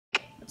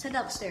Let's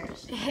head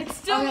upstairs. It's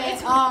still. Okay,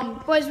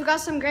 Boys, we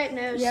got some great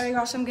news. yeah, we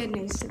got some good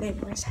news today,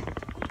 boys.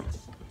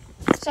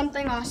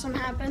 Something awesome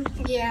happened.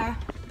 Yeah.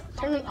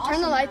 Turn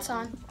the lights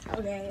on.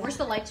 Okay. Where's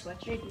the light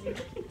switch? Let's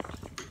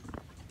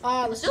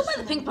Let's do it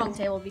by the ping pong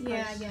table because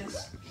Yeah, I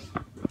guess.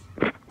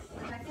 I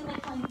feel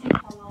like playing ping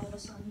pong all of a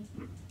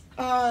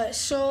sudden.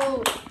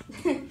 So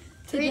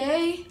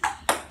today,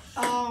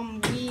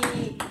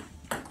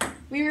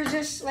 we were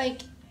just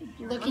like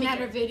looking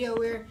at our video.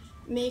 We were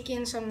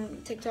making some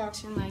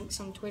TikToks and like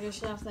some Twitter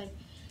stuff, like,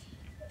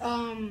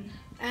 and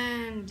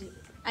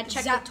I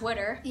checked Zach- the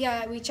Twitter.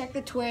 yeah, we checked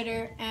the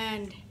Twitter,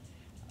 and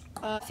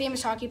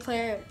famous hockey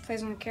player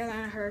plays on the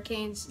Carolina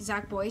Hurricanes,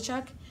 Zach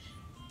Boychuk,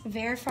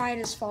 verified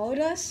has followed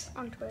us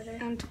On Twitter.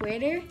 on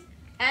Twitter.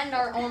 And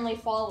our only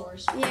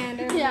followers. Yeah, and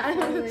our Yeah.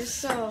 followers.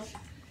 So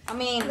I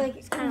mean,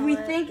 like kinda we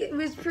lit. think it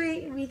was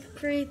we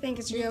pretty think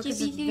it's real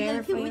because it's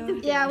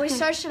verified. Yeah, we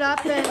searched it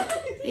up and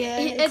Yeah,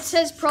 it's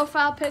his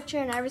profile picture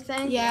and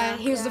everything. yeah.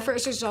 Here's the Yeah.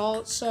 first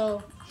result.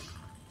 So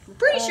I'm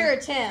pretty sure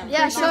it's him.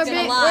 Yeah, I'm so not we're gonna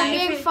being, lie.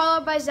 we're being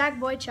followed by Zach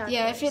Boychuk.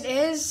 yeah, if it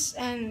is,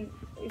 and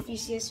if you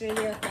see this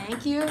video,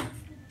 thank you.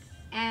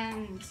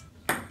 And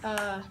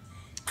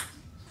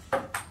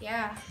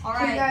yeah. All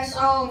Hey, right, guys,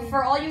 so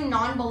for all you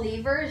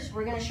non-believers,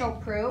 we're gonna show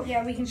proof.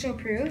 Yeah, we can show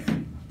proof.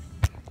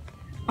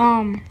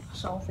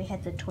 So if we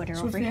head to Twitter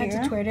So if over we head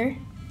here. to Twitter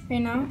right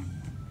now,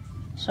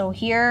 So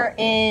here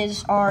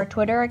is our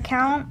Twitter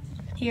account,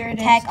 here it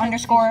is.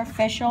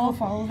 tech_official. Go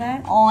follow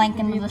that. All link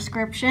in the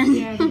description.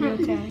 Yeah, the real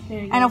tag. There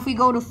you go. And if we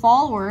go to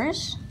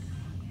followers,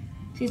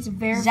 See, it's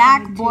verified.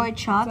 Zach too.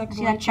 Boychuk. Zach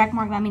See that Boychuk. check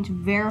mark? That means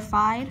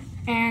verified.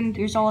 And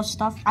Here's all his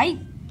stuff. I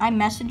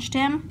messaged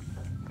him.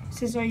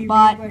 says, "Are you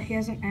But- ready?" But he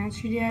hasn't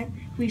answered yet.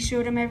 We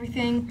showed him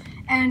everything,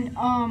 and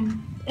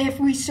if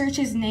we search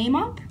his name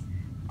up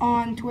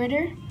on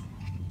Twitter,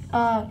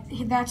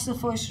 that's the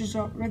first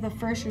result. Or the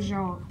first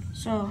result.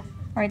 So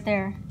Right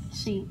there.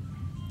 See.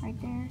 Right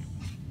there.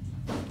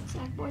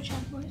 Zach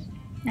Boychuk, boys.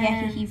 Yeah,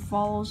 And he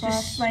follows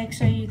just us. like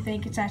so, you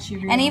think it's actually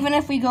real. And even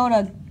if we go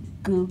to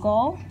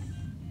Google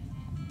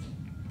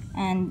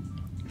and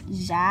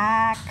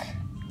Zach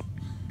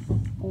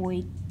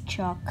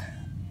Boychuk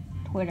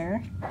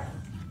Twitter.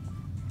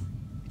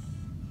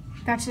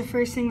 that's the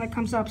first thing that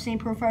comes up. Same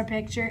profile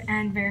picture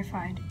and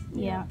verified.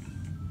 Yeah.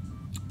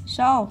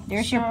 So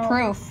there's your So-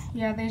 proof.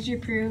 Yeah, there's your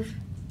proof.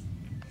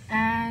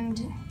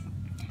 And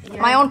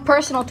My own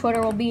personal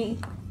Twitter will be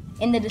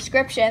in the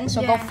description,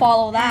 so go yeah,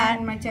 follow that.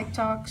 and my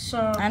TikTok.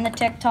 So And the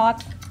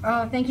TikTok.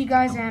 thank you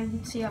guys,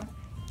 and see ya.